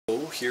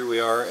Here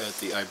we are at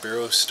the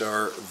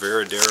Iberostar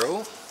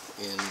Varadero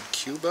in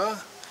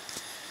Cuba.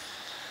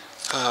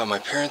 My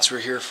parents were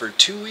here for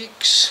 2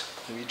 weeks.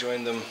 We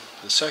joined them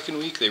the second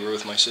week. They were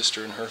with my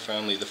sister and her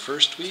family the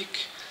first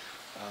week.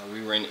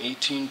 We were in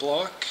 18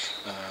 block,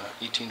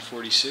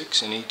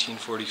 1846 and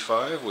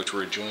 1845, which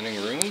were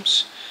adjoining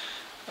rooms,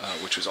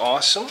 which was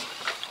awesome.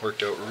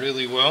 Worked out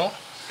really well.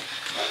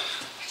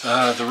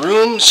 The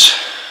rooms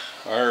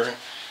are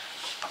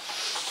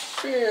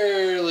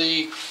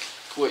fairly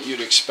what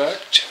you'd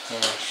expect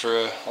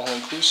for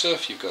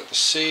all-inclusive. You've got the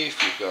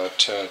safe, you've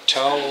got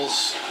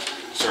towels,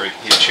 sorry,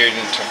 you're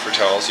changing for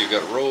towels, you've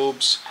got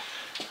robes,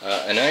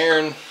 an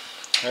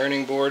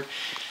ironing board,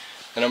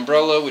 an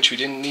umbrella, which we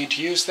didn't need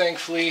to use,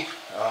 thankfully.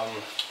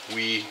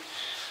 We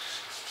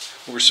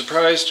were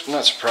surprised,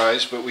 not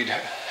surprised, but we'd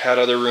had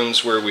other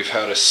rooms where we've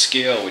had a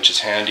scale, which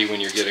is handy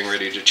when you're getting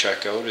ready to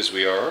check out, as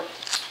we are.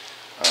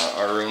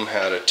 Our room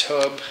had a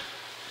tub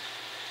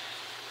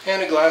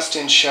and a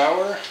glassed-in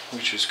shower,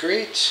 which was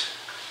great.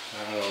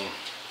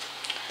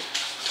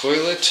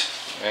 Toilet,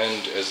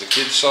 and as the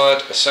kids saw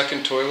it, a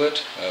second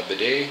toilet, a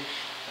bidet,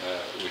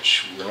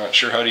 which we're not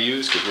sure how to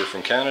use because we're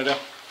from Canada.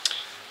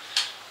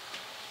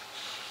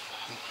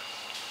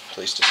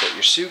 Place to set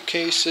your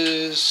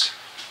suitcases,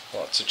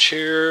 lots of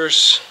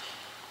chairs.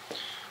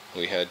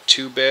 We had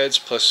 2 beds,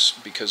 plus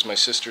because my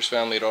sister's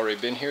family had already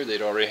been here,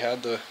 they'd already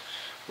had the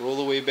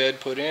roll-away bed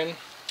put in.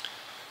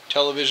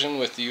 Television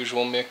with the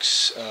usual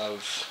mix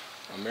of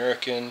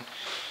American,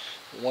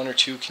 1 or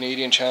 2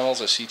 Canadian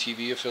channels, a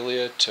CTV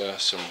affiliate,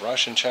 some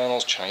Russian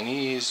channels,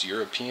 Chinese,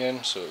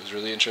 European, so it was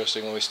really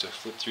interesting always to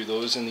flip through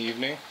those in the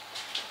evening.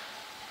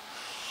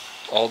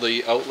 All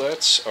the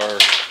outlets are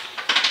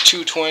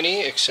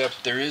 220,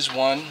 except there is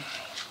one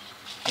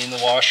in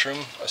the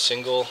washroom, a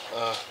single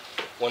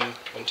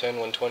 110,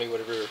 120,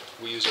 whatever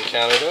we use in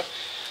Canada.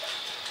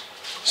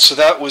 So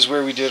that was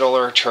where we did all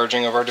our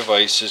charging of our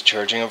devices,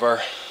 charging of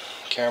our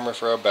camera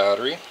for our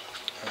battery.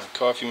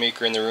 Coffee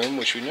maker in the room,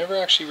 which we never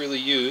actually really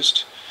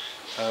used.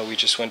 We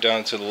just went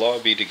down to the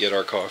lobby to get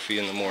our coffee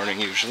in the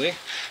morning usually,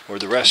 or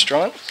the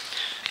restaurant.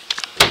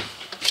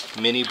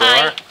 Mini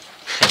bar.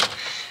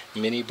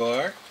 Mini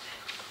bar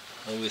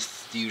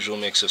with the usual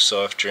mix of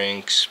soft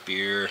drinks,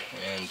 beer,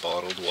 and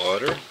bottled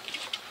water.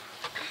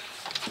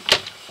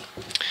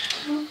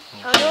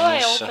 How do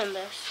I open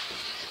this?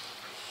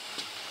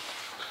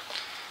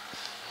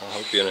 I'll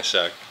help you in a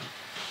sec.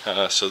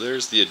 So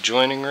there's the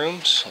adjoining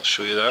rooms. I'll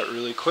show you that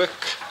really quick.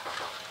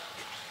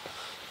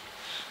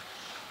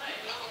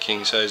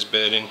 King size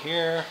bed in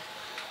here.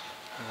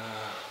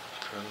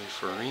 Curly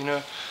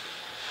Farina.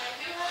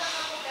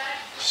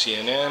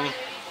 CNN.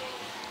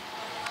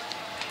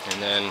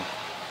 And then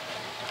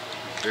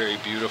very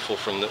beautiful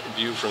from the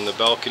view from the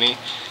balcony.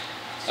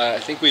 I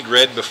think we'd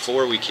read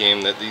before we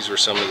came that these were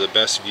some of the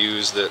best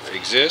views that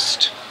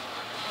exist.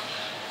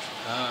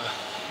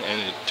 And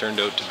it turned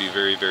out to be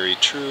very, very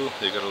true.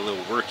 They've got a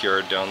little work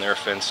yard down there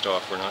fenced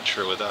off. We're not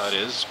sure what that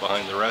is,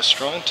 behind the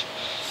restaurant.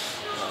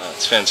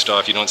 It's fenced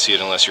off. You don't see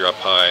it unless you're up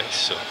high,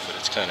 so, but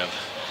it's kind of...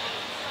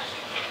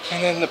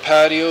 And then the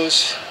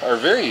patios are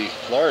very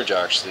large,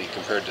 actually,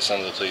 compared to some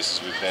of the places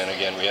we've been.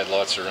 Again, we had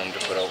lots of room to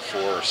put out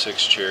 4 or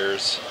 6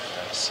 chairs,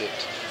 sit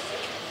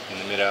in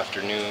the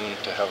mid-afternoon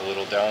to have a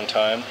little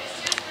downtime.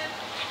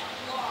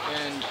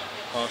 And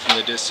off in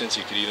the distance,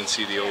 you could even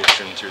see the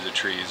ocean through the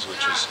trees,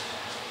 which is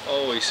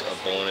always a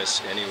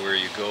bonus anywhere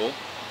you go.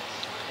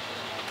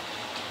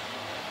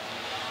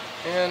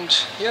 And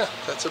yeah,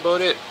 that's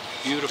about it.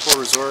 Beautiful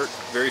resort,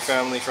 very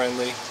family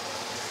friendly.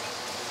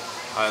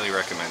 Highly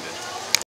recommended.